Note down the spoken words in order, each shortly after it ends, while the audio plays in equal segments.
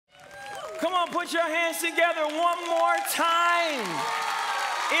Come on, put your hands together one more time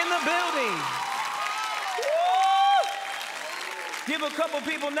in the building. Woo! Give a couple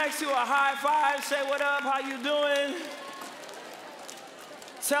people next to you a high five. Say, what up? How you doing?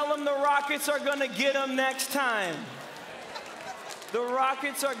 Tell them the Rockets are going to get them next time. The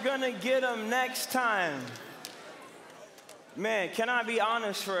Rockets are going to get them next time. Man, can I be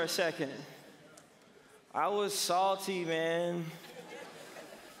honest for a second? I was salty, man,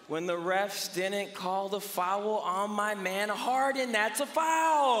 when the refs didn't call the foul on my man Harden. That's a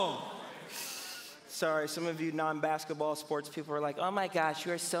foul. Sorry, some of you non-basketball sports people are like, oh my gosh,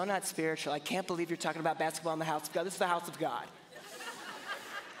 you are so not spiritual. I can't believe you're talking about basketball in the house of God. This is the house of God.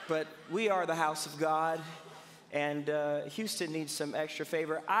 But we are the house of God, and Houston needs some extra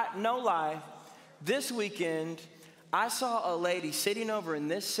favor. No lie, this weekend, I saw a lady sitting over in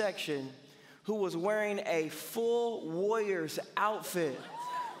this section who was wearing a full Warriors outfit.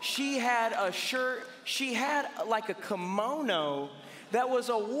 She had a shirt, she had like a kimono that was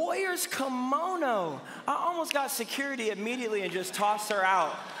a Warriors kimono. I almost got security immediately and just tossed her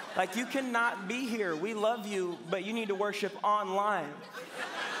out. Like, you cannot be here. We love you, but you need to worship online.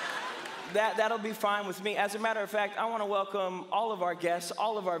 That'll be fine with me. As a matter of fact, I want to welcome all of our guests,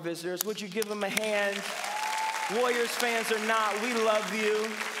 all of our visitors. Would you give them a hand? Warriors fans or not, we love you.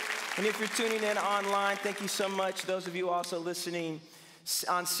 And if you're tuning in online, thank you so much. Those of you also listening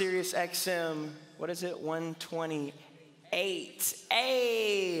on Sirius XM, what is it, 128?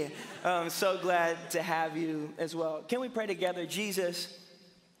 Hey, I'm so glad to have you as well. Can we pray together? Jesus,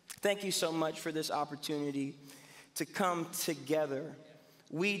 thank you so much for this opportunity to come together.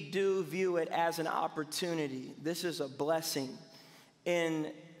 We do view it as an opportunity. This is a blessing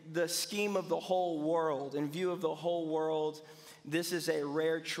in the scheme of the whole world. In view of the whole world, this is a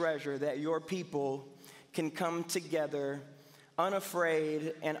rare treasure that your people can come together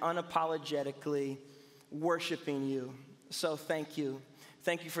unafraid and unapologetically worshiping you. So thank you.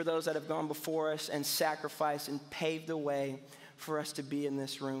 Thank you for those that have gone before us and sacrificed and paved the way for us to be in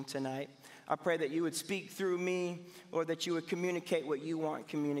this room tonight. I pray that you would speak through me, or that you would communicate what you want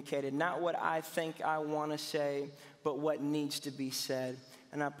communicated. Not what I think I want to say, but what needs to be said.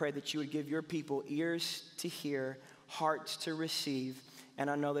 And I pray that you would give your people ears to hear, hearts to receive. And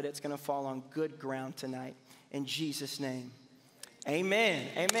I know that it's going to fall on good ground tonight. In Jesus' name, amen.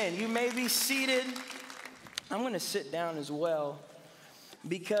 Amen. You may be seated. I'm going to sit down as well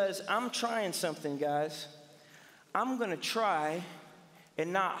because I'm trying something, guys. I'm going to try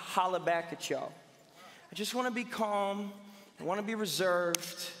and not holler back at y'all. I just want to be calm. I want to be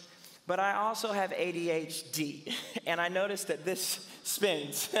reserved. But I also have ADHD. And I noticed that this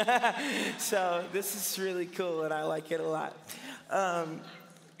spins. So this is really cool, and I like it a lot.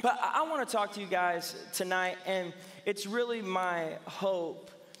 But I want to talk to you guys tonight. And it's really my hope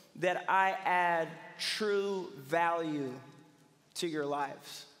that I add true value to your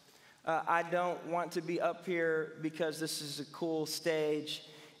lives. I don't want to be up here because this is a cool stage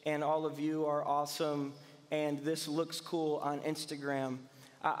and all of you are awesome and this looks cool on Instagram.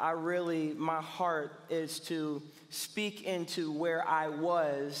 My heart is to speak into where I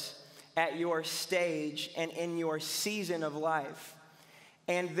was at your stage and in your season of life.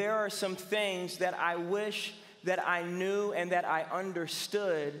 And there are some things that I wish that I knew and that I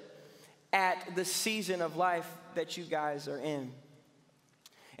understood at the season of life that you guys are in.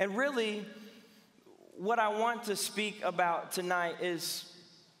 And really, what I want to speak about tonight is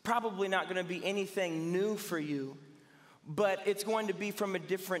probably not going to be anything new for you, but it's going to be from a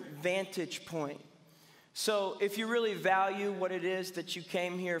different vantage point. So if you really value what it is that you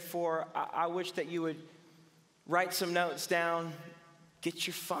came here for, I wish that you would write some notes down, get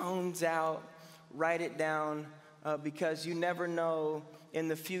your phones out, write it down, because you never know in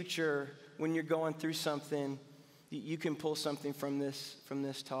the future when you're going through something, you can pull something from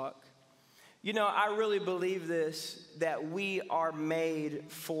this talk. You know, I really believe this, that we are made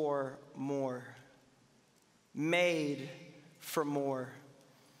for more. Made for more.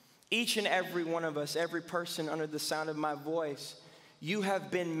 Each and every one of us, every person under the sound of my voice, you have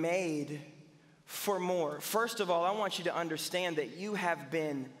been made for more. First of all, I want you to understand that you have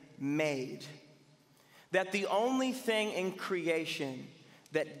been made. That the only thing in creation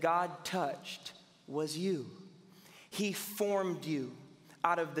that God touched was you. He formed you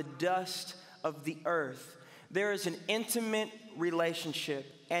out of the dust of the earth. There is an intimate relationship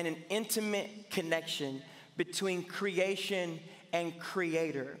and an intimate connection between creation and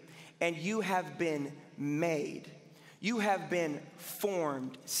creator. And you have been made. You have been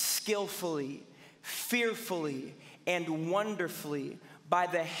formed skillfully, fearfully, and wonderfully by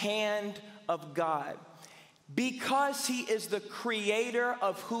the hand of God. Because he is the creator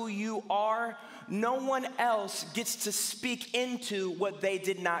of who you are, no one else gets to speak into what they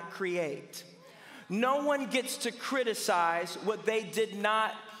did not create. No one gets to criticize what they did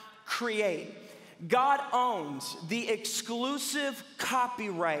not create. God owns the exclusive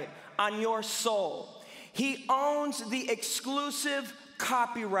copyright on your soul. He owns the exclusive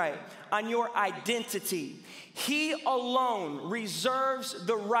copyright on your identity. He alone reserves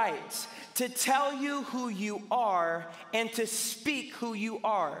the rights to tell you who you are and to speak who you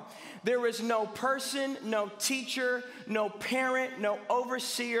are. There is no person, no teacher, no parent, no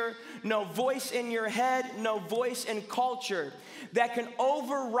overseer, no voice in your head, no voice in culture that can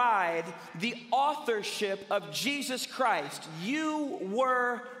override the authorship of Jesus Christ. You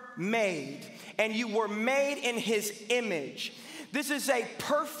were made, and you were made in his image. This is a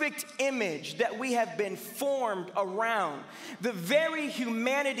perfect image that we have been formed around. The very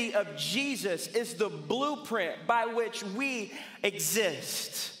humanity of Jesus is the blueprint by which we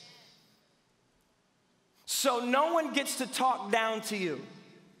exist. So no one gets to talk down to you.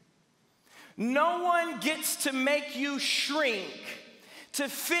 No one gets to make you shrink to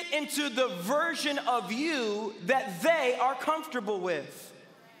fit into the version of you that they are comfortable with.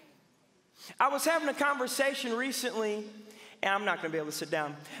 I was having a conversation recently, and I'm not going to be able to sit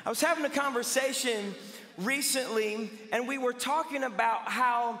down. I was having a conversation recently, and we were talking about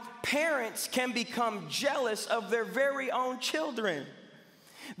how parents can become jealous of their very own children.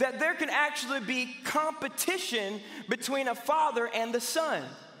 That there can actually be competition between a father and the son.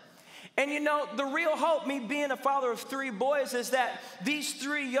 And you know, the real hope, me being a father of 3 boys, is that these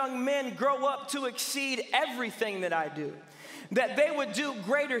 3 young men grow up to exceed everything that I do. That they would do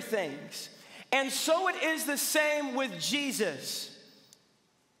greater things. And so it is the same with Jesus.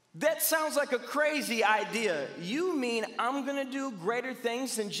 That sounds like a crazy idea. You mean I'm going to do greater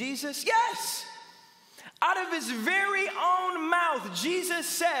things than Jesus? Yes. Out of his very own mouth, Jesus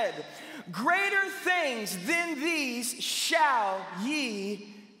said, greater things than these shall ye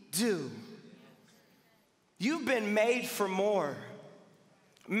do. You've been made for more.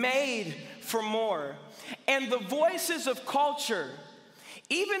 Made for more. And the voices of culture,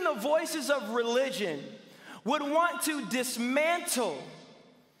 even the voices of religion, would want to dismantle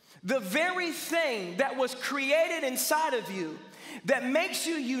the very thing that was created inside of you that makes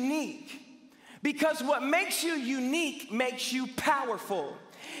you unique. Because what makes you unique makes you powerful.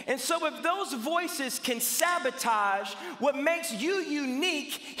 And so if those voices can sabotage what makes you unique,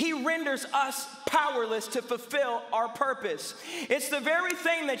 he renders us powerless to fulfill our purpose. It's the very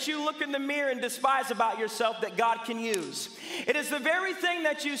thing that you look in the mirror and despise about yourself that God can use. It is the very thing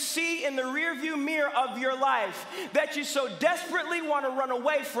that you see in the rearview mirror of your life that you so desperately want to run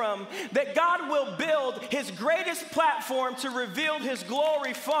away from, that God will build his greatest platform to reveal his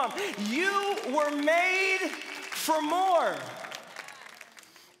glory from. You were made for more.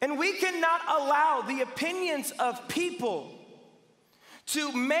 And we cannot allow the opinions of people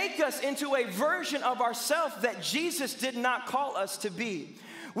to make us into a version of ourselves that Jesus did not call us to be.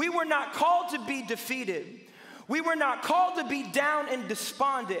 We were not called to be defeated. We were not called to be down and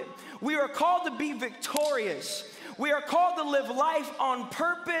despondent. We are called to be victorious. We are called to live life on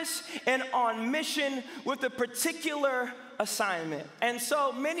purpose and on mission with a particular assignment. And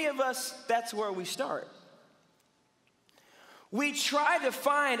so many of us, that's where we start. We try to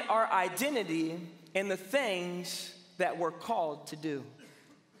find our identity in the things that we're called to do.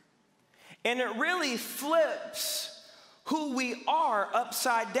 And it really flips who we are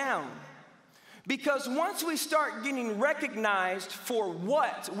upside down. Because once we start getting recognized for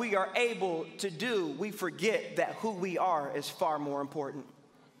what we are able to do, we forget that who we are is far more important.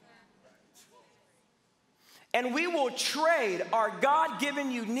 And we will trade our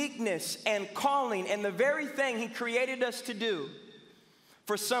God-given uniqueness and calling and the very thing he created us to do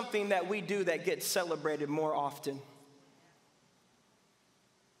for something that we do that gets celebrated more often.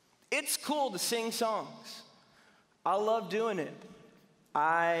 It's cool to sing songs. I love doing it.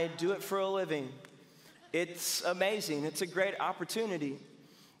 I do it for a living. It's amazing. It's a great opportunity.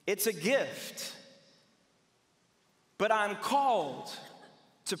 It's a gift. But I'm called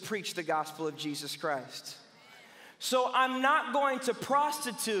to preach the gospel of Jesus Christ. So I'm not going to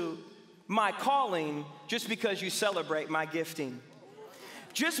prostitute my calling just because you celebrate my gifting.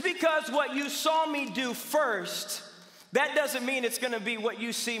 Just because what you saw me do first, that doesn't mean it's going to be what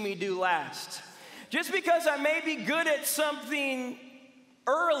you see me do last. Just because I may be good at something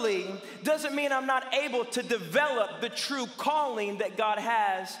early doesn't mean I'm not able to develop the true calling that God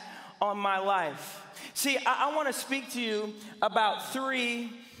has on my life. See, I want to speak to you about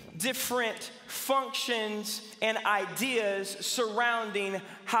 3 different functions and ideas surrounding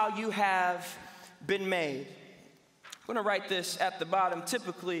how you have been made. I'm going to write this at the bottom.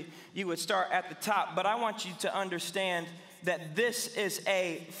 Typically, you would start at the top, but I want you to understand that this is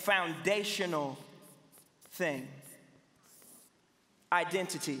a foundational thing.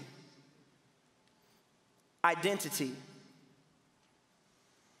 Identity. Identity.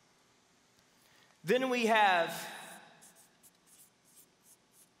 Then we have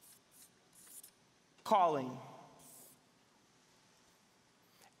calling.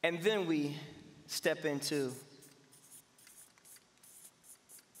 And then we step into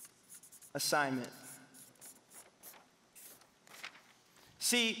assignment.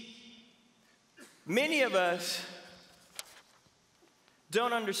 See, many of us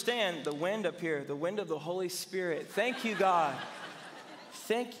don't understand the wind up here, the wind of the Holy Spirit. Thank you, God.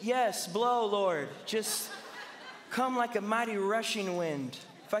 Yes, blow, Lord. Just come like a mighty rushing wind.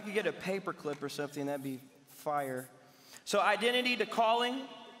 If I could get a paper clip or something, that'd be fire. So identity to calling,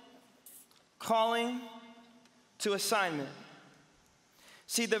 calling to assignment.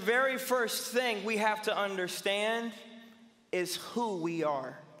 See, the very first thing we have to understand is who we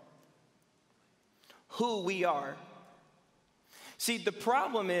are. Who we are. See, the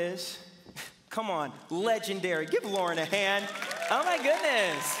problem is, come on, legendary. Give Lauren a hand. Oh my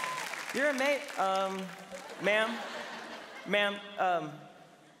goodness. You're amazing. Ma'am,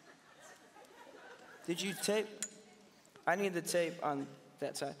 did you tape? I need the tape on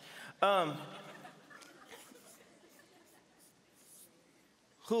that side.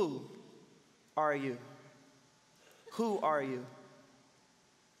 Who are you? Who are you?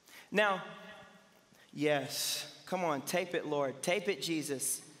 Now, yes, come on, tape it, Lord. Tape it,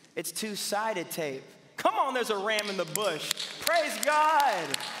 Jesus. It's two-sided tape. Come on, there's a ram in the bush. Praise God.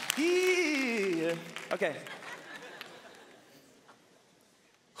 Okay.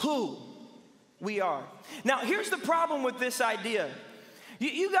 Who we are. Now, here's the problem with this idea.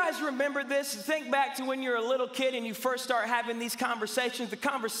 You guys remember this? Think back to when you're a little kid and you first start having these conversations. The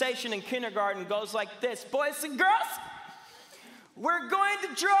conversation in kindergarten goes like this. Boys and girls, we're going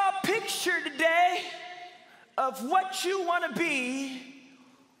to draw a picture today of what you want to be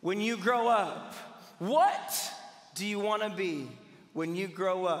when you grow up. What do you want to be when you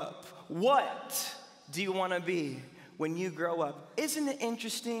grow up? What do you want to be when you grow up? Isn't it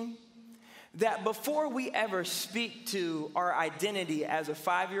interesting that before we ever speak to our identity as a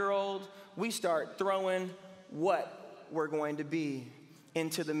 5-year-old, we start throwing what we're going to be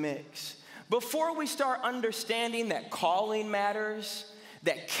into the mix? Before we start understanding that calling matters,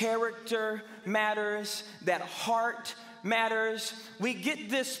 that character matters, that heart matters, we get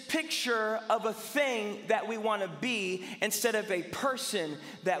this picture of a thing that we want to be instead of a person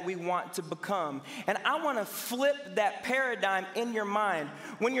that we want to become. And I want to flip that paradigm in your mind.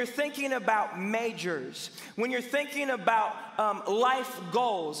 When you're thinking about majors, when you're thinking about life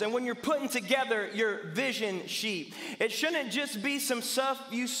goals, and when you're putting together your vision sheet, it shouldn't just be some stuff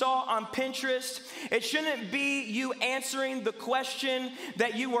you saw on Pinterest. It shouldn't be you answering the question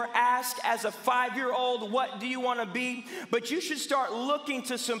that you were asked as a 5-year-old, what do you want to be? But you should start looking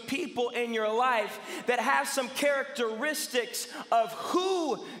to some people in your life that have some characteristics of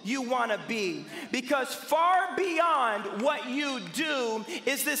who you want to be. Because far beyond what you do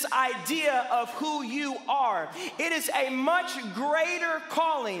is this idea of who you are. It is a much greater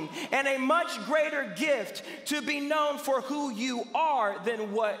calling and a much greater gift to be known for who you are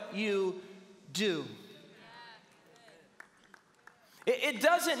than what you do. It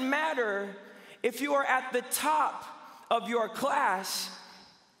doesn't matter if you are at the top of your class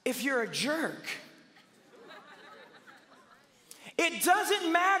if you're a jerk. It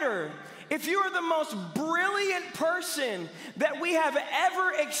doesn't matter if you're the most brilliant person that we have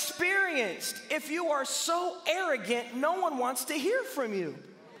ever experienced. If you are so arrogant, no one wants to hear from you.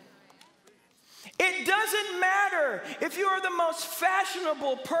 It doesn't matter if you are the most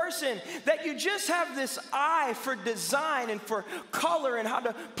fashionable person, that you just have this eye for design and for color and how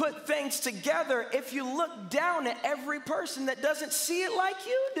to put things together, if you look down at every person that doesn't see it like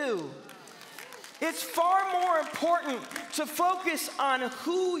you do. It's far more important to focus on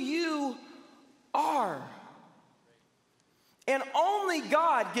who you are. And only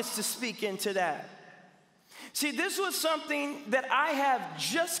God gets to speak into that. See, this was something that I have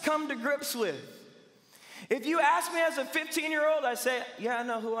just come to grips with. If you ask me as a 15-year-old, I say, yeah, I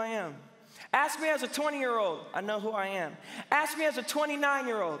know who I am. Ask me as a 20-year-old, I know who I am. Ask me as a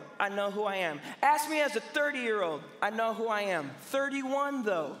 29-year-old, I know who I am. Ask me as a 30-year-old, I know who I am. 31,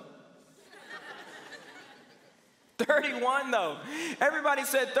 though. 31, though. Everybody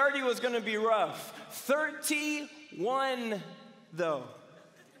said 30 was going to be rough. 31, though.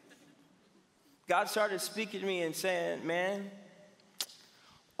 God started speaking to me and saying, man,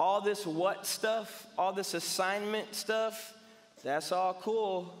 all this what stuff, all this assignment stuff, that's all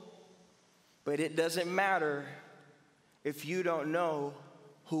cool, but it doesn't matter if you don't know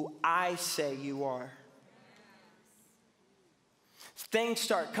who I say you are. Things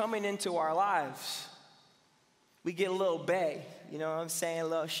start coming into our lives. We get a little bae, you know what I'm saying? A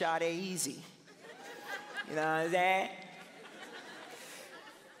little Sade easy. You know what I'm saying?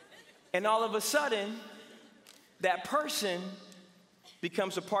 And all of a sudden, that person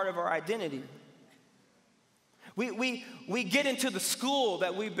becomes a part of our identity. We get into the school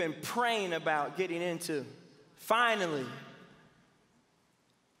that we've been praying about getting into, finally.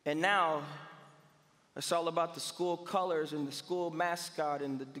 And now, it's all about the school colors and the school mascot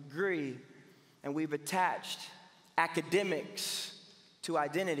and the degree. And we've attached academics to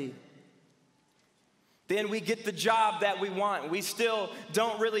identity. Then we get the job that we want. We still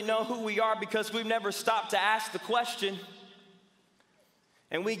don't really know who we are because we've never stopped to ask the question.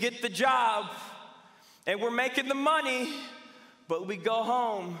 And we get the job, and we're making the money, but we go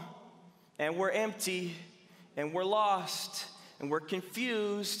home, and we're empty, and we're lost, and we're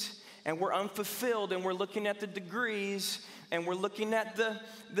confused, and we're unfulfilled, and we're looking at the degrees, and we're looking at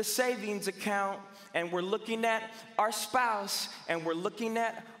the savings account, and we're looking at our spouse, and we're looking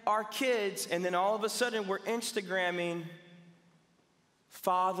at our kids, and then all of a sudden we're Instagramming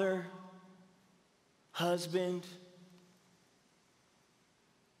father, husband,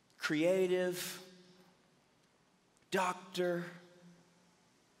 creative, doctor,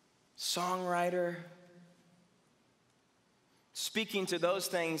 songwriter, speaking to those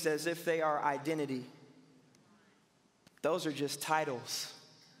things as if they are identity. Those are just titles.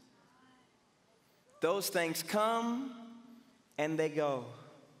 Those things come and they go,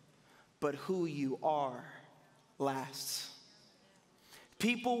 but who you are lasts.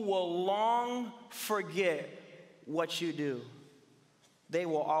 People will long forget what you do. They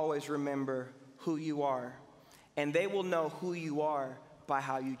will always remember who you are, and they will know who you are by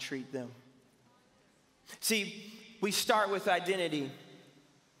how you treat them. See, we start with identity.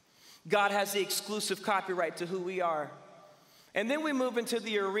 God has the exclusive copyright to who we are. And then we move into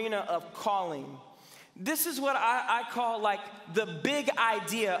the arena of calling. This is what I call like the big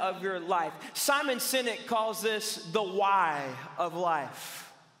idea of your life. Simon Sinek calls this the why of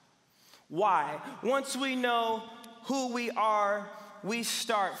life. Why? Once we know who we are, we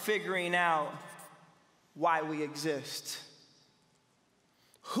start figuring out why we exist.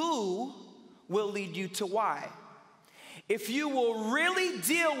 Who will lead you to why? If you will really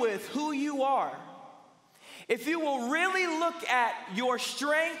deal with who you are, if you will really look at your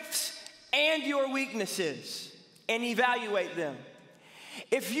strengths and your weaknesses and evaluate them,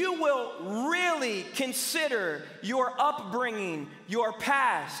 if you will really consider your upbringing, your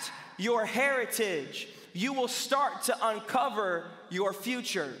past, your heritage, you will start to uncover your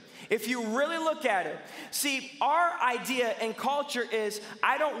future. If you really look at it. See, our idea in culture is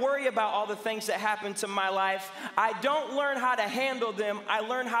I don't worry about all the things that happen to my life. I don't learn how to handle them. I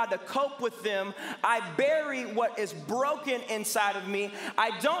learn how to cope with them. I bury what is broken inside of me.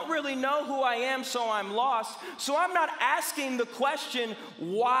 I don't really know who I am, so I'm lost. So I'm not asking the question,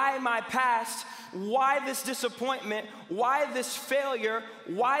 why my past? Why this disappointment? Why this failure?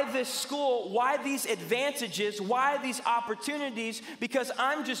 Why this school? Why these advantages? Why these opportunities? Because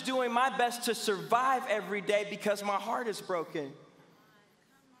I'm just doing my best to survive every day because my heart is broken.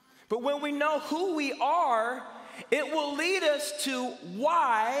 But when we know who we are, it will lead us to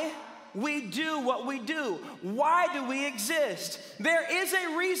why we do what we do. Why do we exist? There is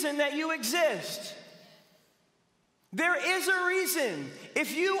a reason that you exist. There is a reason.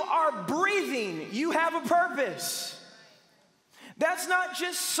 If you are breathing, you have a purpose. That's not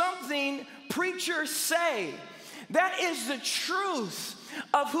just something preachers say. That is the truth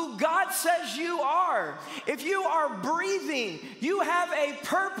of who God says you are. If you are breathing, you have a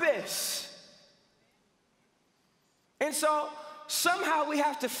purpose. And so somehow we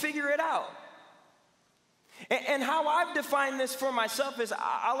have to figure it out. And how I've defined this for myself is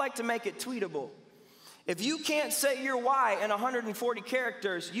I like to make it tweetable. If you can't say your why in 140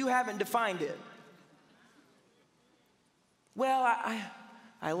 characters, you haven't defined it. Well,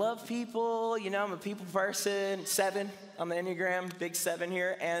 I love people, you know, I'm a people person, 7 on the Enneagram, big 7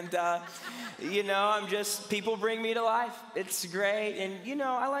 here, and, you know, I'm just, people bring me to life. It's great, and, you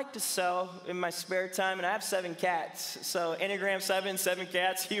know, I like to sew in my spare time, and I have 7 cats, so Enneagram 7, 7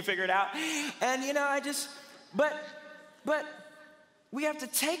 cats, you figure it out, and, you know, but we have to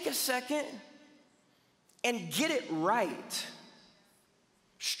take a second and get it right.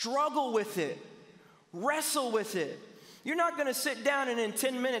 Struggle with it. Wrestle with it. You're not going to sit down and in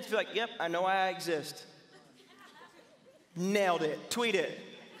 10 minutes be like, yep, I know why I exist. Nailed it. Tweet it.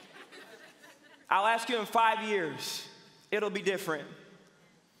 I'll ask you in 5 years, it'll be different.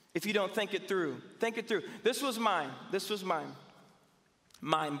 If you don't think it through, think it through. This was mine.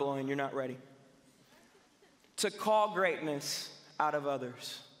 Mind blowing, you're not ready. To call greatness out of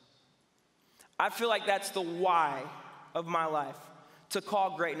others. I feel like that's the why of my life, to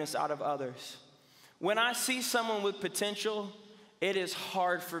call greatness out of others. When I see someone with potential, it is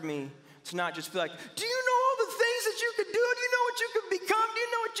hard for me to not just be like, do you know all the things that you could do? Do you know what you could become? Do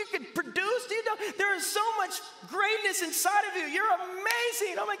you know what you could produce? Do you know there is so much greatness inside of you? You're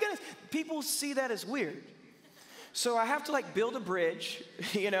amazing. Oh my goodness. People see that as weird. So I have to like build a bridge,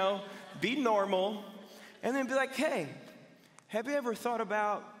 be normal, and then be like, hey, have you ever thought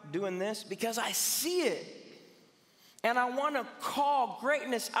about doing this? Because I see it. And I want to call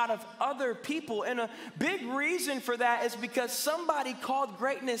greatness out of other people. And a big reason for that is because somebody called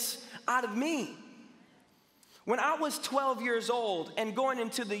greatness out of me. When I was 12 years old and going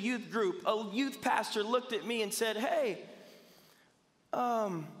into the youth group, a youth pastor looked at me and said, hey,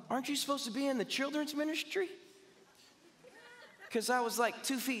 aren't you supposed to be in the children's ministry? Because I was like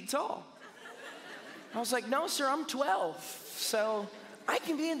 2 feet tall. I was like, no, sir, I'm 12, so I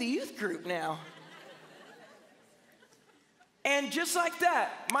can be in the youth group now. And just like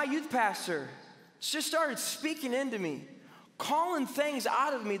that, my youth pastor just started speaking into me, calling things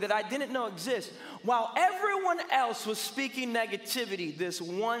out of me that I didn't know exist. While everyone else was speaking negativity, this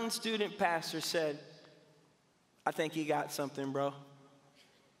one student pastor said, I think you got something, bro.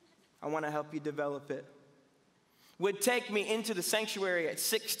 I want to help you develop it. Would take me into the sanctuary at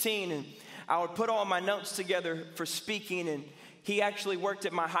 16, and I would put all my notes together for speaking, and he actually worked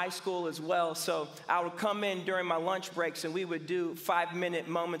at my high school as well, so I would come in during my lunch breaks, and we would do 5-minute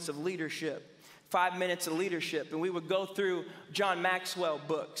moments of leadership, 5 minutes of leadership, and we would go through John Maxwell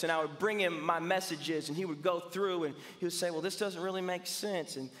books, and I would bring him my messages, and he would go through, and he would say, well, this doesn't really make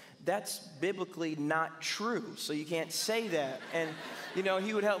sense, and that's biblically not true, so you can't say that. And,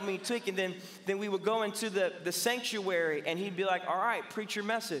 he would help me tweak, and then we would go into the sanctuary, and he'd be like, all right, preach your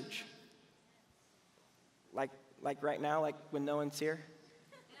message. Like right now, like when no one's here?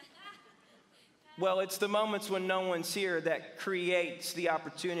 Well, it's the moments when no one's here that creates the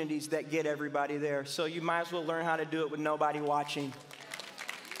opportunities that get everybody there. So you might as well learn how to do it with nobody watching.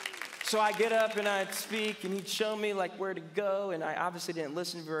 So I get up and I'd speak, and he'd show me like where to go, and I obviously didn't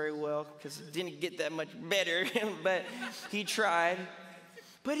listen very well because it didn't get that much better, but he tried.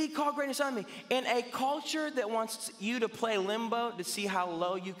 But he called greatness on me. In a culture that wants you to play limbo to see how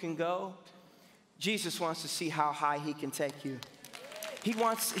low you can go, Jesus wants to see how high he can take you.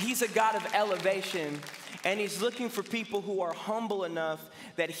 He's a God of elevation, and he's looking for people who are humble enough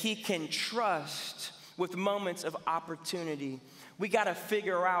that he can trust with moments of opportunity. We got to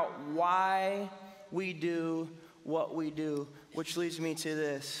figure out why we do what we do, which leads me to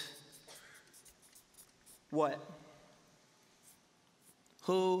this. What?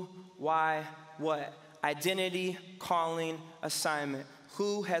 Who, why, what? Identity, calling, assignment.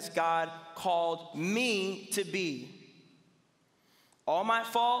 Who has God called me to be? All my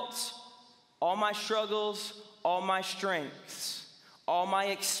faults, all my struggles, all my strengths, all my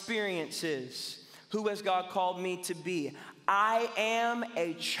experiences. Who has God called me to be? I am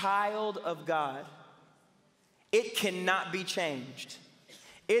a child of God. It cannot be changed.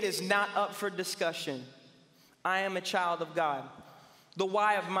 It is not up for discussion. I am a child of God. The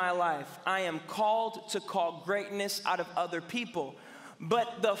why of my life, I am called to call greatness out of other people.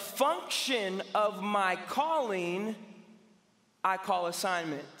 But the function of my calling, I call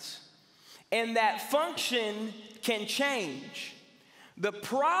assignments. And that function can change. The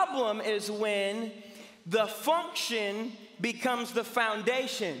problem is when the function becomes the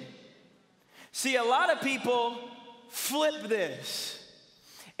foundation. See, a lot of people flip this.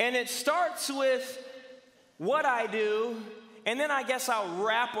 And it starts with what I do, and then I guess I'll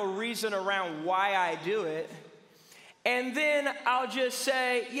wrap a reason around why I do it. And then I'll just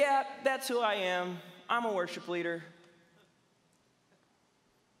say, yeah, that's who I am. I'm a worship leader.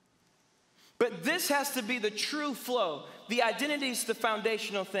 But this has to be the true flow. The identity is the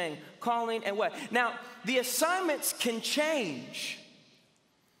foundational thing. Calling and what? Now, the assignments can change.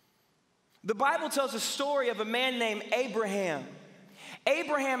 The Bible tells a story of a man named Abraham.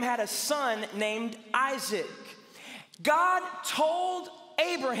 Abraham had a son named Isaac. God told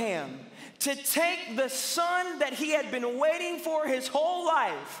Abraham to take the son that he had been waiting for his whole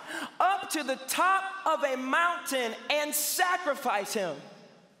life up to the top of a mountain and sacrifice him.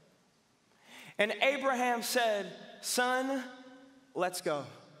 And Abraham said, son, let's go.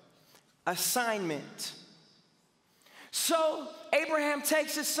 Assignment. So Abraham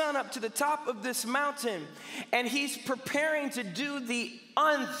takes his son up to the top of this mountain, and he's preparing to do the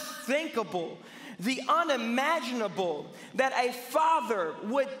unthinkable. the unimaginable, that a father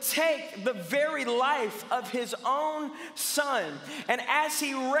would take the very life of his own son. And as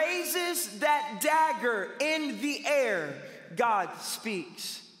he raises that dagger in the air, God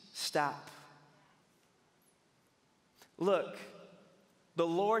speaks, "Stop. Look, the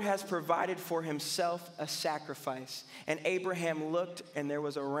Lord has provided for himself a sacrifice." And Abraham looked, and there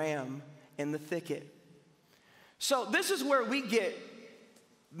was a ram in the thicket. So this is where we get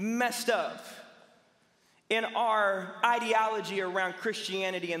messed up in our ideology around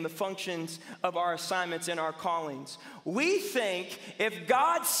Christianity and the functions of our assignments and our callings. We think if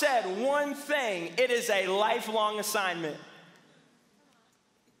God said one thing, it is a lifelong assignment.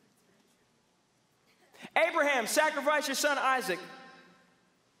 Abraham, sacrifice your son Isaac.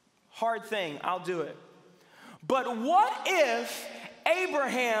 Hard thing, I'll do it. But what if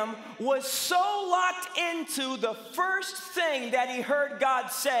Abraham was so locked into the first thing that he heard God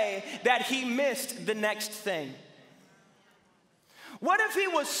say that he missed the next thing? What if he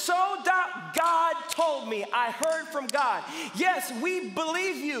was so God told me, I heard from God. Yes, we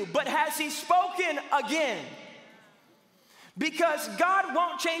believe you, but has he spoken again? Because God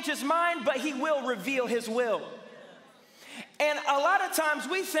won't change his mind, but he will reveal his will. And a lot of times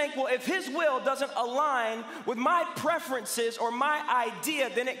we think, well, if his will doesn't align with my preferences or my idea,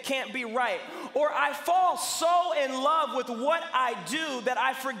 then it can't be right. Or I fall so in love with what I do that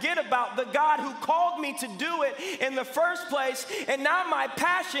I forget about the God who called me to do it in the first place. And now my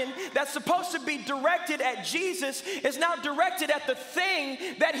passion that's supposed to be directed at Jesus is now directed at the thing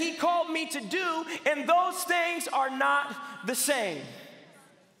that he called me to do. And those things are not the same.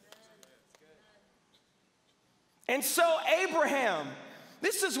 And so Abraham,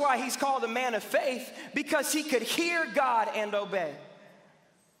 this is why he's called a man of faith, because he could hear God and obey.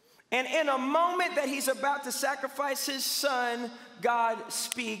 And in a moment that he's about to sacrifice his son, God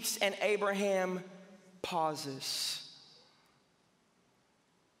speaks and Abraham pauses.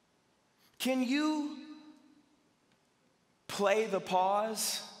 Can you play the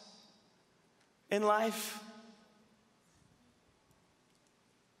pause in life?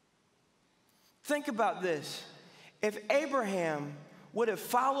 Think about this. If Abraham would have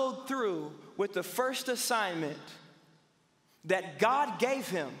followed through with the first assignment that God gave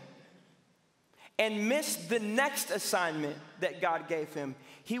him and missed the next assignment that God gave him,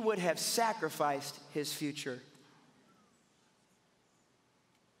 he would have sacrificed his future.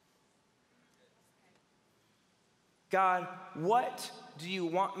 God, what do you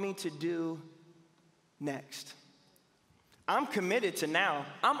want me to do next? I'm committed to now.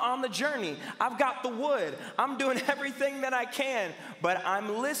 I'm on the journey. I've got the wood. I'm doing everything that I can, but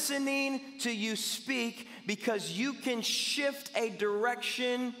I'm listening to you speak because you can shift a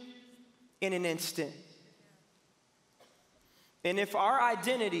direction in an instant. And if our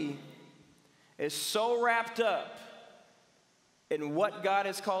identity is so wrapped up in what God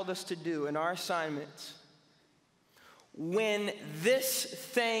has called us to do in our assignments, when this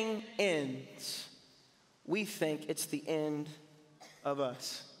thing ends, we think it's the end of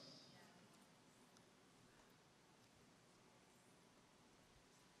us.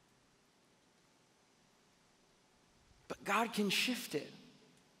 But God can shift it.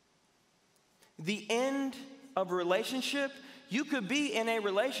 The end of a relationship, you could be in a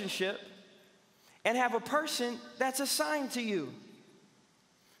relationship and have a person that's assigned to you.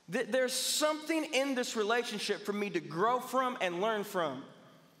 There's something in this relationship for me to grow from and learn from.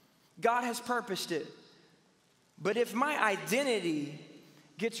 God has purposed it. But if my identity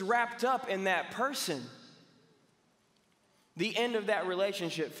gets wrapped up in that person, the end of that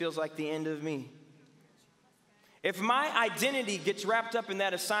relationship feels like the end of me. If my identity gets wrapped up in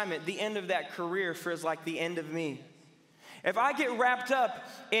that assignment, the end of that career feels like the end of me. If I get wrapped up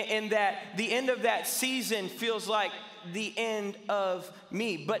in that, the end of that season feels like the end of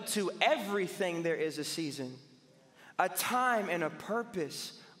me. But to everything there is a season, a time and a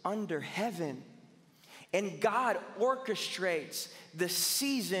purpose under heaven. And God orchestrates the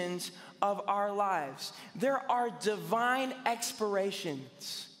seasons of our lives. There are divine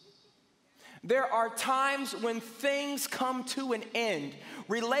expirations. There are times when things come to an end.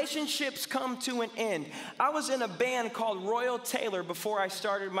 Relationships come to an end. I was in a band called Royal Taylor before I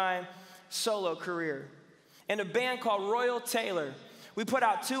started my solo career. In a band called Royal Taylor. We put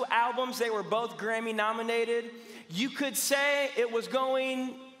out 2 albums. They were both Grammy nominated. You could say it was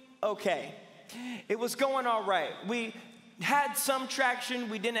going okay. It was going all right. We had some traction.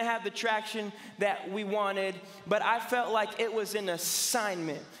 We didn't have the traction that we wanted, but I felt like it was an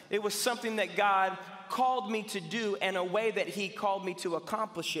assignment. It was something that God called me to do in a way that he called me to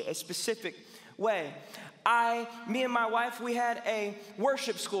accomplish it, a specific way. Me and my wife, we had a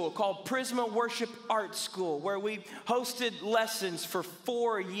worship school called Prisma Worship Art School, where we hosted lessons for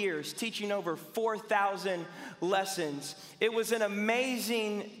 4 years, teaching over 4,000 lessons. It was an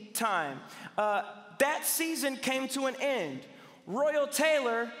amazing time. That season came to an end. Royal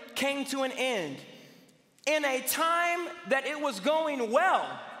Taylor came to an end in a time that it was going well.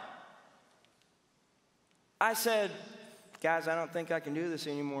 I said, guys, I don't think I can do this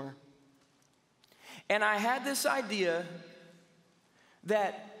anymore. And I had this idea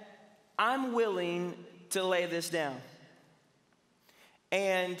that I'm willing to lay this down.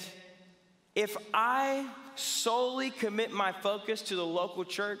 And if I solely commit my focus to the local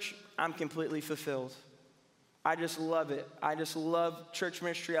church, I'm completely fulfilled. I just love it. I just love church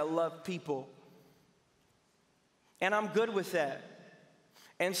ministry. I love people. And I'm good with that.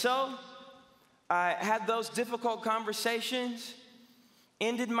 And so I had those difficult conversations,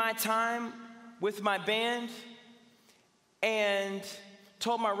 ended my time with my band, and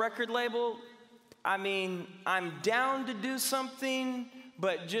told my record label, I'm down to do something,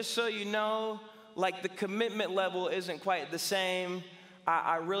 but just so you know, like the commitment level isn't quite the same.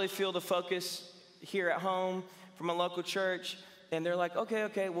 I really feel the focus here at home from a local church. And they're like,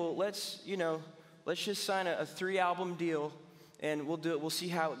 okay, well, let's just sign a 3-album deal and we'll do it. We'll see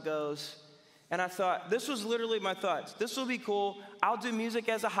how it goes. And I thought, this was literally my thoughts. This will be cool. I'll do music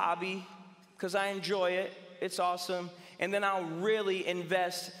as a hobby because I enjoy it. It's awesome. And then I'll really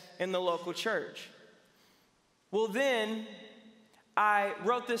invest in the local church. Well, then I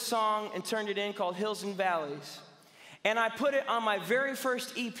wrote this song and turned it in called Hills and Valleys. And I put it on my very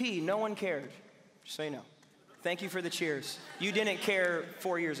first EP. No one cared, just so you know. Thank you for the cheers. You didn't care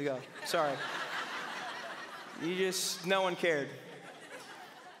 4 years ago. Sorry. No one cared.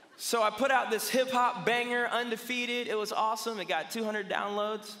 So I put out this hip-hop banger, Undefeated. It was awesome. It got 200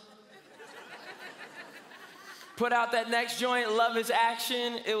 downloads. Put out that next joint, Love is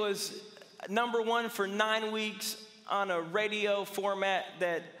Action. It was #1 for 9 weeks on a radio format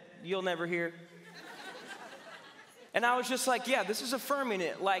that you'll never hear. And I was just like, yeah, this is affirming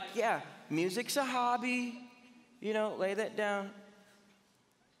it. Like, yeah, music's a hobby. Lay that down.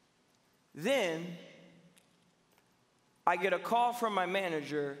 Then I get a call from my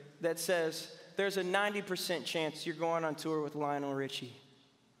manager that says, there's a 90% chance you're going on tour with Lionel Richie.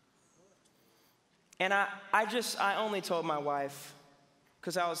 And I only told my wife,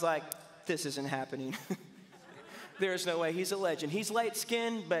 because I was like, this isn't happening. There's no way. He's a legend. He's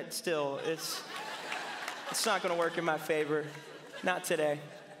light-skinned, but still, it's not going to work in my favor. Not today.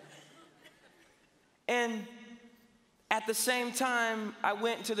 And at the same time, I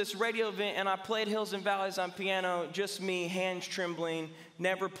went to this radio event and I played Hills and Valleys on piano, just me, hands trembling,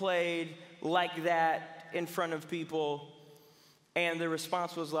 never played like that in front of people. And the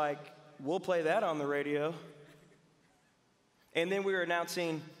response was like, we'll play that on the radio. And then we were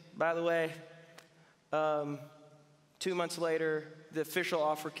announcing, by the way, 2 months later, the official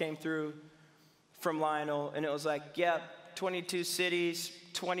offer came through from Lionel, and it was like, yep, 22 cities,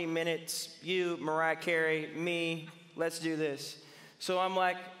 20 minutes, you, Mariah Carey, me, let's do this. So I'm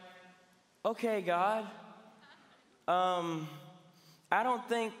like, okay, God, I don't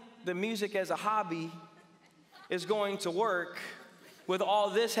think the music as a hobby is going to work with all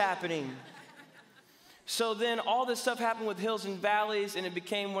this happening. So then all this stuff happened with Hills and Valleys, and it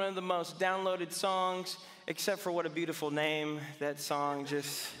became one of the most downloaded songs, except for What a Beautiful Name. That song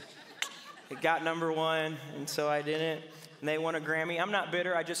it got #1, and so I didn't. And they won a Grammy. I'm not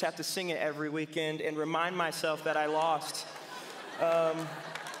bitter. I just have to sing it every weekend and remind myself that I lost.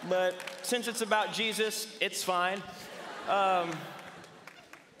 But since it's about Jesus, it's fine. But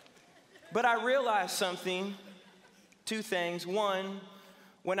I realized something, 2 things. One,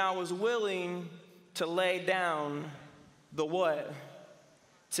 when I was willing to lay down the what,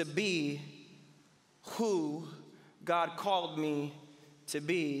 to be who God called me to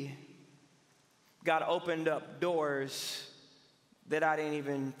be, God opened up doors that I didn't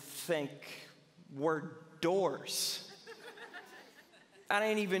even think were doors. I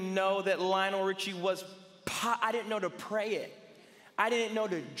didn't even know that Lionel Richie was, I didn't know to pray it. I didn't know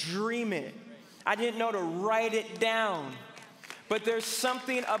to dream it. I didn't know to write it down. But there's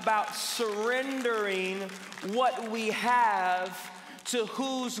something about surrendering what we have to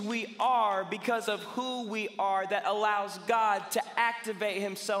whose we are because of who we are that allows God to activate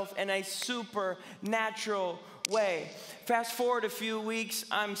himself in a supernatural way. Fast forward a few weeks,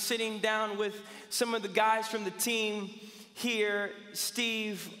 I'm sitting down with some of the guys from the team here,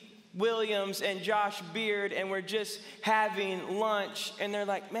 Steve Williams and Josh Beard, and we're just having lunch, and they're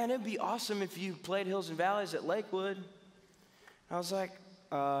like, man, it'd be awesome if you played Hills and Valleys at Lakewood. I was like,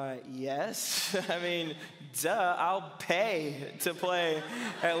 Yes. I mean, duh, I'll pay to play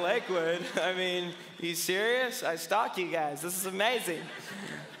at Lakewood. I mean, you serious? I stalk you guys. This is amazing.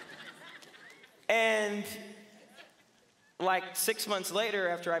 And like 6 months later,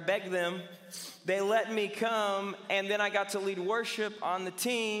 after I begged them, they let me come, and then I got to lead worship on the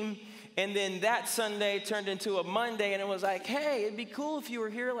team. And then that Sunday turned into a Monday, and it was like, hey, it'd be cool if you were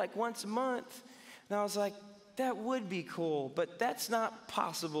here like once a month. And I was like, that would be cool, but that's not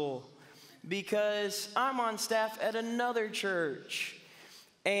possible because I'm on staff at another church.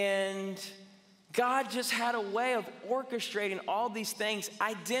 And God just had a way of orchestrating all these things.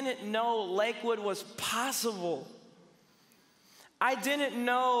 I didn't know Lakewood was possible. I didn't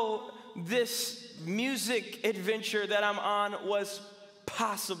know this music adventure that I'm on was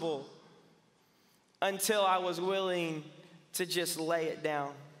possible until I was willing to just lay it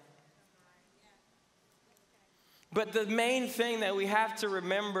down. But the main thing that we have to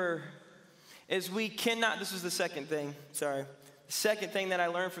remember is we cannot, this is the second thing, sorry. The second thing that I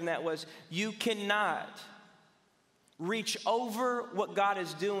learned from that was you cannot reach over what God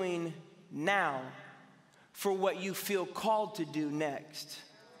is doing now for what you feel called to do next.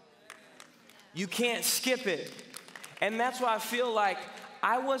 You can't skip it. And that's why I feel like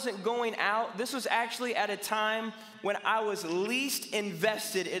I wasn't going out. This was actually at a time when I was least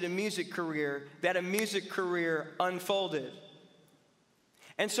invested in a music career, that a music career unfolded.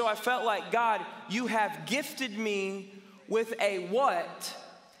 And so I felt like, God, you have gifted me with a what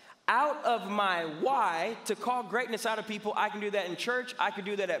out of my why to call greatness out of people. I can do that in church. I could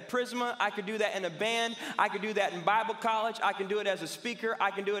do that at Prisma. I could do that in a band. I could do that in Bible college. I can do it as a speaker.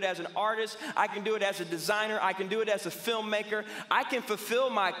 I can do it as an artist. I can do it as a designer. I can do it as a filmmaker. I can fulfill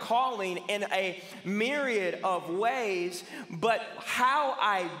my calling in a myriad of ways, but how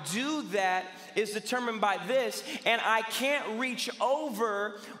I do that is determined by this, and I can't reach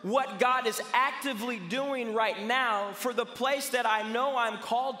over what God is actively doing right now for the place that I know I'm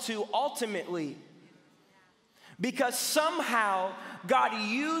called to ultimately. Because somehow God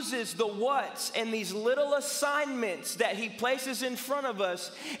uses the what's and these little assignments that he places in front of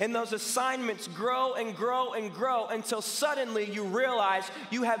us, and those assignments grow and grow and grow until suddenly you realize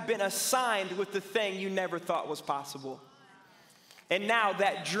you have been assigned with the thing you never thought was possible. And now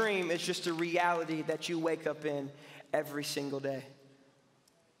that dream is just a reality that you wake up in every single day.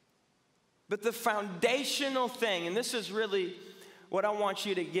 But the foundational thing, and this is really what I want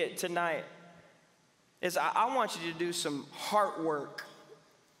you to get tonight, is I want you to do some heart work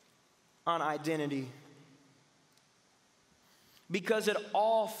on identity. Because it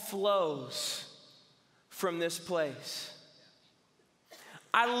all flows from this place.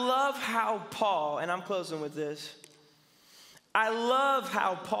 I love how Paul, and I'm closing with this, I love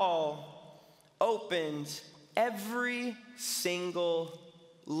how Paul opens every single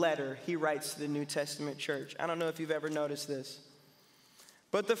letter he writes to the New Testament church. I don't know if you've ever noticed this.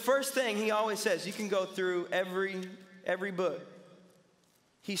 But the first thing he always says, you can go through every book.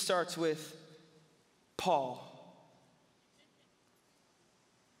 He starts with Paul.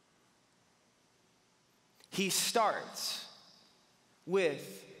 He starts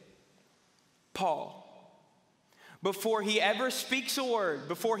with Paul. Before he ever speaks a word,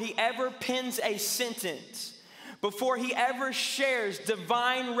 before he ever pens a sentence, before he ever shares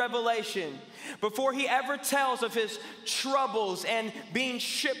divine revelation, before he ever tells of his troubles and being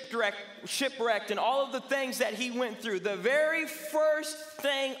shipwrecked and all of the things that he went through, the very first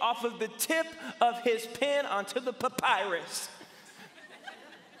thing off of the tip of his pen onto the papyrus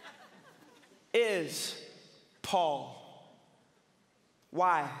is Paul.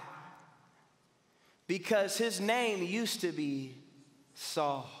 Why? Because his name used to be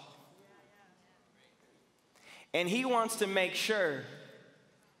Saul. And he wants to make sure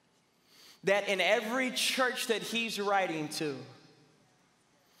that in every church that he's writing to,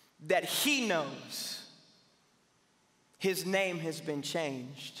 that he knows his name has been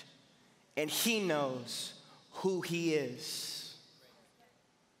changed and he knows who he is.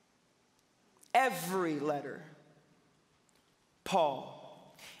 Every letter,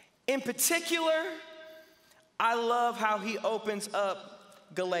 Paul. In particular, I love how he opens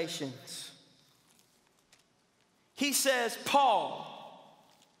up Galatians. He says, Paul,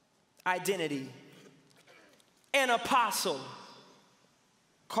 identity, an apostle,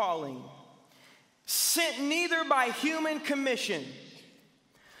 calling, sent neither by human commission,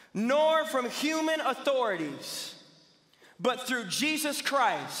 nor from human authorities, but through Jesus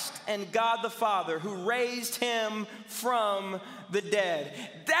Christ and God the Father, who raised him from the dead.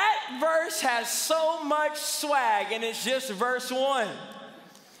 That verse has so much swag, and it's just verse 1.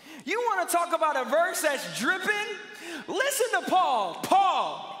 You want to talk about a verse that's dripping? Listen to Paul.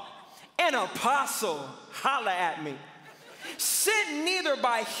 Paul, an apostle, holla at me. Sent neither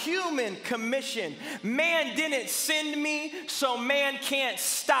by human commission. Man didn't send me, so man can't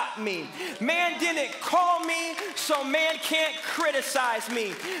stop me. Man didn't call me, so man can't criticize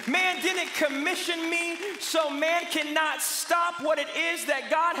me. Man didn't commission me, so man cannot stop what it is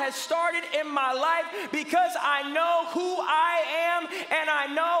that God has started in my life, because I know who I am and I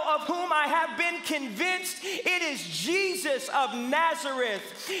know of whom I have been convinced. It is Jesus of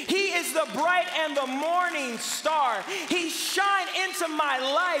Nazareth. He is the bright and the morning star. He shined into my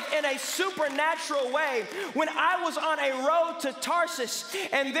life in a supernatural way when I was on a road to Tarsus,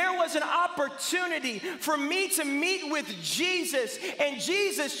 and there was an opportunity for me to meet with Jesus, and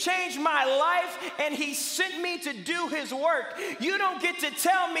Jesus changed my life, and he sent me to do his work. You don't get to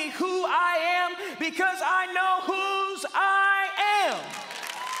tell me who I am, because I know whose I am.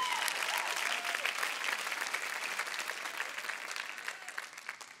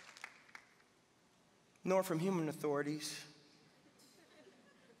 Nor from human authorities.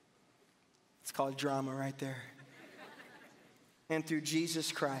 It's called drama right there. And through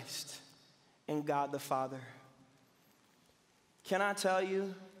Jesus Christ and God the Father. Can I tell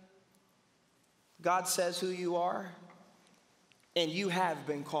you, God says who you are, and you have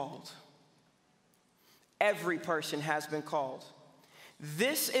been called. Every person has been called.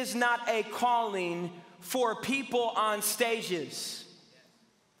 This is not a calling for people on stages.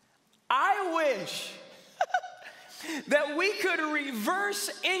 I wish that we could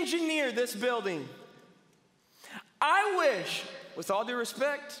reverse engineer this building. I wish, with all due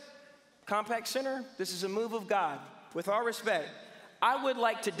respect, Compact Center, this is a move of God. With all respect, I would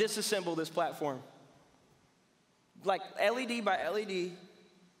like to disassemble this platform. Like LED by LED,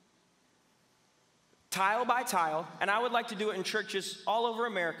 tile by tile, and I would like to do it in churches all over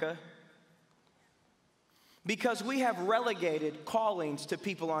America, because we have relegated callings to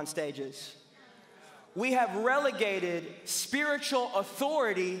people on stages. We have relegated spiritual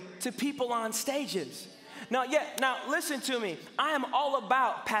authority to people on stages. Now listen to me. I am all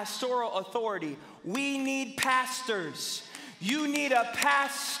about pastoral authority. We need pastors. You need a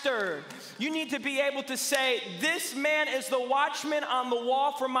pastor. You need to be able to say, this man is the watchman on the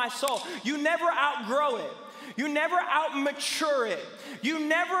wall for my soul. You never outgrow it. You never out-mature it. You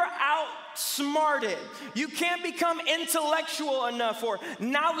never outsmart it. You can't become intellectual enough or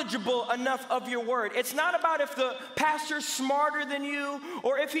knowledgeable enough of your word. It's not about if the pastor's smarter than you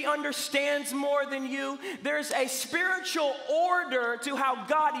or if he understands more than you. There's a spiritual order to how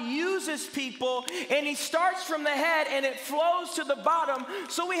God uses people, and he starts from the head and it flows to the bottom.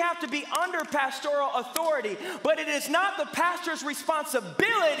 So we have to be under pastoral authority. But it is not the pastor's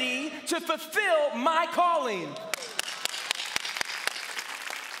responsibility to fulfill my calling.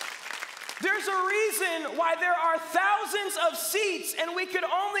 There's a reason why there are thousands of seats and we could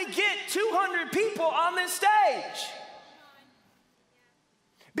only get 200 people on this stage.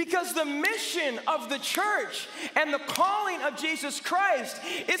 Because the mission of the church and the calling of Jesus Christ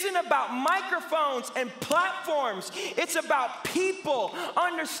isn't about microphones and platforms. It's about people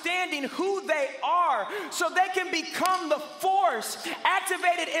understanding who they are so they can become the force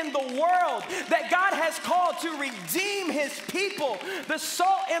activated in the world that God has called to redeem his people, the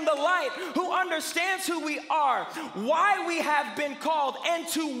salt and the light, who understands who we are, why we have been called, and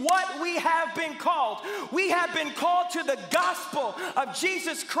to what we have been called. We have been called to the gospel of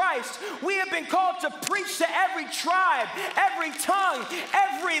Jesus Christ. We have been called to preach to every tribe, every tongue,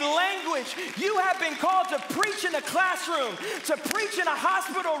 every language. You have been called to preach in a classroom, to preach in a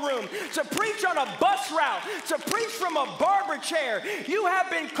hospital room, to preach on a bus route, to preach from a barber chair. You have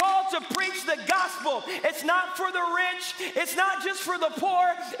been called to preach the gospel. It's not for the rich. It's not just for the poor.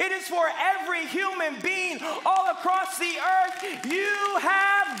 It is for every human being all across the earth. You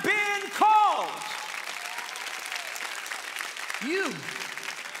have been called. You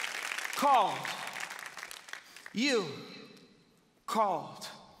called. You called.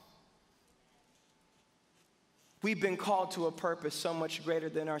 We've been called to a purpose so much greater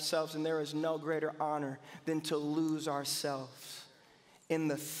than ourselves, and there is no greater honor than to lose ourselves in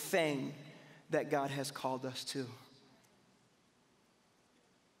the thing that God has called us to.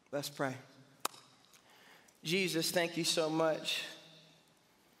 Let's pray. Jesus, thank you so much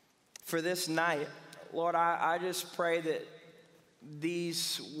for this night. Lord, I just pray that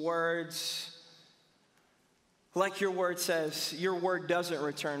these words, like your word says, your word doesn't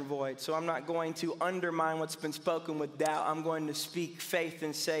return void. So I'm not going to undermine what's been spoken with doubt. I'm going to speak faith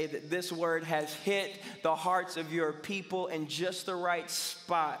and say that this word has hit the hearts of your people in just the right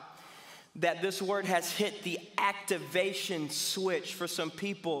spot. that this word has hit the activation switch for some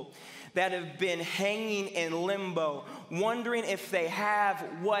people that have been hanging in limbo, wondering if they have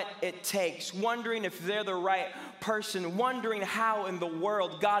what it takes, wondering if they're the right person, wondering how in the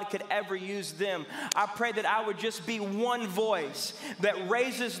world God could ever use them. I pray that I would just be one voice that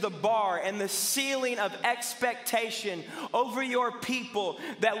raises the bar and the ceiling of expectation over your people,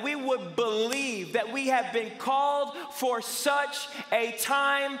 that we would believe that we have been called for such a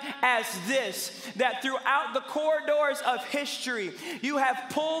time as this, that throughout the corridors of history, you have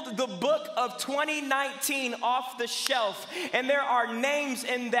pulled the book of 2019 off the shelf, and there are names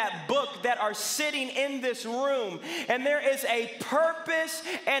in that book that are sitting in this room, and there is a purpose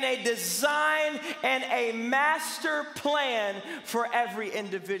and a design and a master plan for every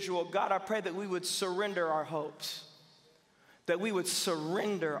individual. God, I pray that we would surrender our hopes, that we would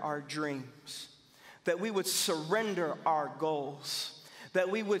surrender our dreams, that we would surrender our goals, that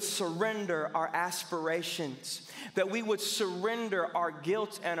we would surrender our aspirations, that we would surrender our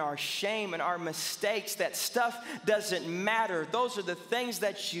guilt and our shame and our mistakes, that stuff doesn't matter. Those are the things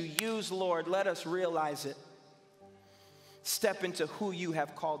that you use, Lord. Let us realize it. Step into who you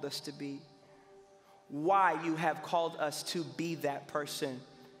have called us to be, why you have called us to be that person,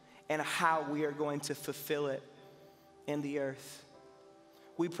 and how we are going to fulfill it in the earth.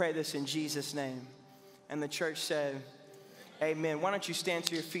 We pray this in Jesus' name. And the church said, amen. Why don't you stand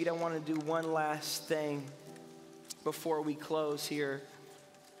to your feet? I want to do one last thing before we close here.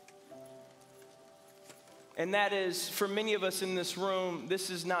 And that is, for many of us in this room,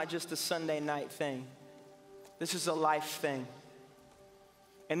 this is not just a Sunday night thing. This is a life thing.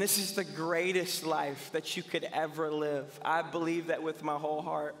 And this is the greatest life that you could ever live. I believe that with my whole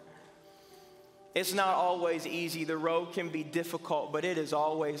heart. It's not always easy. The road can be difficult, but it is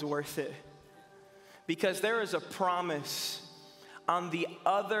always worth it. Because there is a promise on the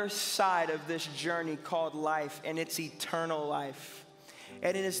other side of this journey called life, and it's eternal life.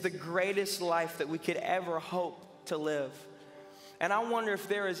 And it is the greatest life that we could ever hope to live. And I wonder if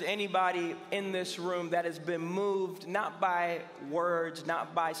there is anybody in this room that has been moved, not by words,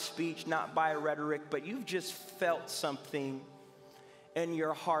 not by speech, not by rhetoric, but you've just felt something in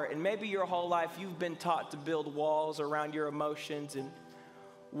your heart. And maybe your whole life you've been taught to build walls around your emotions and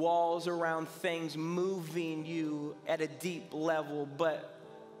walls around things moving you at a deep level. But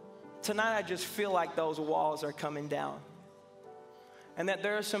tonight I just feel like those walls are coming down. And that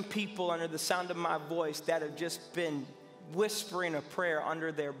there are some people under the sound of my voice that have just been whispering a prayer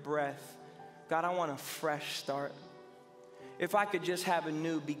under their breath. God, I want a fresh start. If I could just have a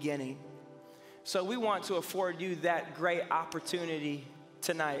new beginning. So we want to afford you that great opportunity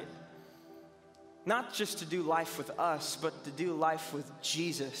tonight. Not just to do life with us, but to do life with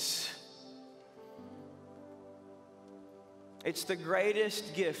Jesus. It's the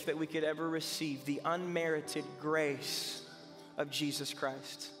greatest gift that we could ever receive, the unmerited grace of Jesus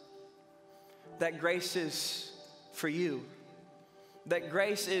Christ. That grace is for you. That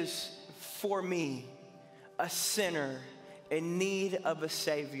grace is for me, a sinner in need of a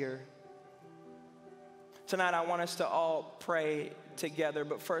Savior. Tonight I want us to all pray together,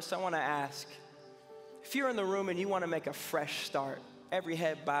 but first I want to ask, if you're in the room and you want to make a fresh start, every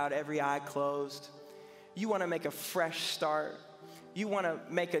head bowed, every eye closed, you want to make a fresh start, you want to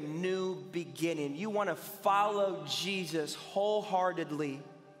make a new beginning, you want to follow Jesus wholeheartedly,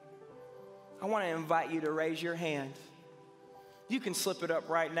 I want to invite you to raise your hand. You can slip it up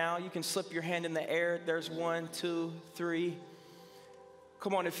right now. You can slip your hand in the air. There's 1, 2, 3.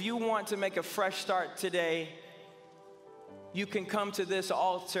 Come on, if you want to make a fresh start today, you can come to this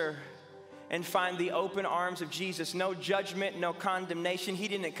altar and find the open arms of Jesus. No judgment, no condemnation. He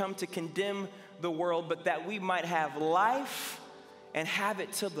didn't come to condemn the world, but that we might have life and have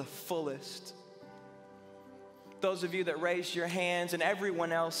it to the fullest. Those of you that raised your hands and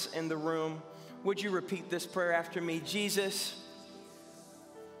everyone else in the room, would you repeat this prayer after me? Jesus,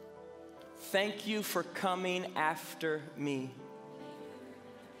 thank you for coming after me.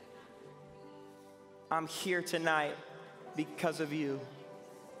 I'm here tonight because of you.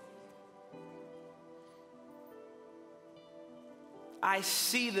 I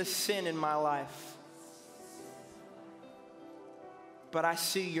see the sin in my life, but I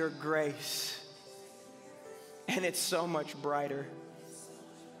see your grace, and it's so much brighter.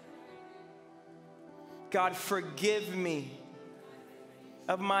 God, forgive me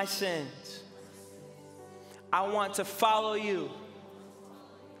of my sins. I want to follow you,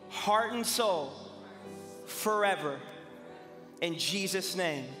 heart and soul, forever. In Jesus'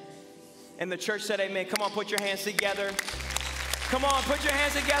 name. And the church said amen. Come on, put your hands together. Come on, put your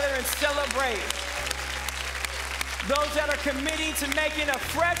hands together and celebrate. those that are committing to making a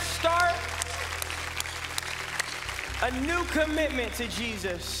fresh start, a new commitment to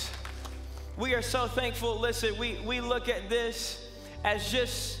Jesus. We are so thankful. Listen, we look at this as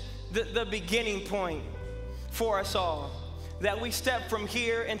just the beginning point for us all, that we step from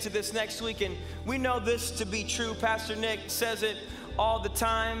here into this next week, and we know this to be true. Pastor Nick says it all the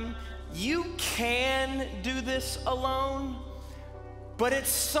time. You can do this alone, but it's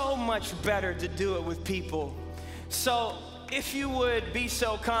so much better to do it with people. So if you would be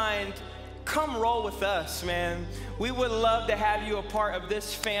so kind, come roll with us, man. We would love to have you a part of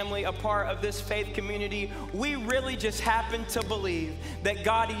this family, a part of this faith community. We really just happen to believe that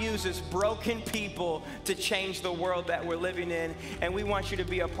God uses broken people to change the world that we're living in, and we want you to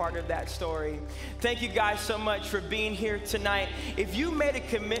be a part of that story. Thank you guys so much for being here tonight. If you made a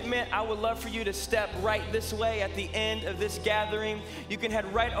commitment, I would love for you to step right this way at the end of this gathering. You can head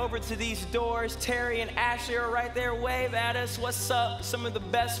right over to these doors. Terry and Ashley are right there. Wave at us. What's up? Some of the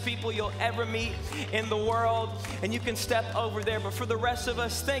best people you'll ever meet in the world, and you can step over there. But for the rest of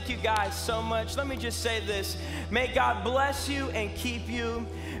us, thank you guys so much. Let me just say this. May God bless you and keep you.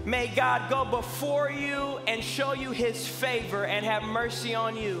 May God go before you and show you his favor and have mercy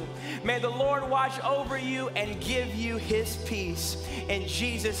on you. May the Lord watch over you and give you his peace. In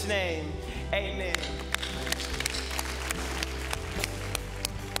Jesus' name, amen.